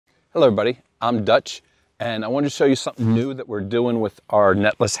Hello everybody, I'm Dutch and I wanted to show you something new that we're doing with our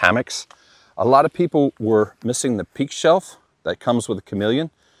Netless hammocks. A lot of people were missing the peak shelf that comes with a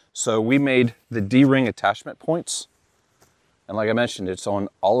Chameleon, so we made the D-ring attachment points. And like I mentioned, it's on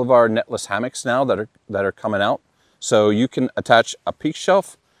all of our Netless hammocks now that are coming out. So you can attach a peak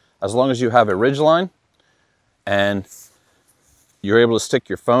shelf as long as you have a ridge line, and you're able to stick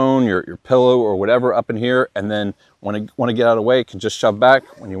your phone, your pillow, or whatever up in here, and then when you want to get out of the way, you can just shove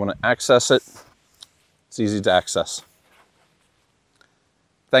back. When you want to access it, it's easy to access.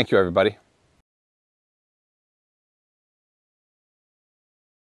 Thank you, everybody.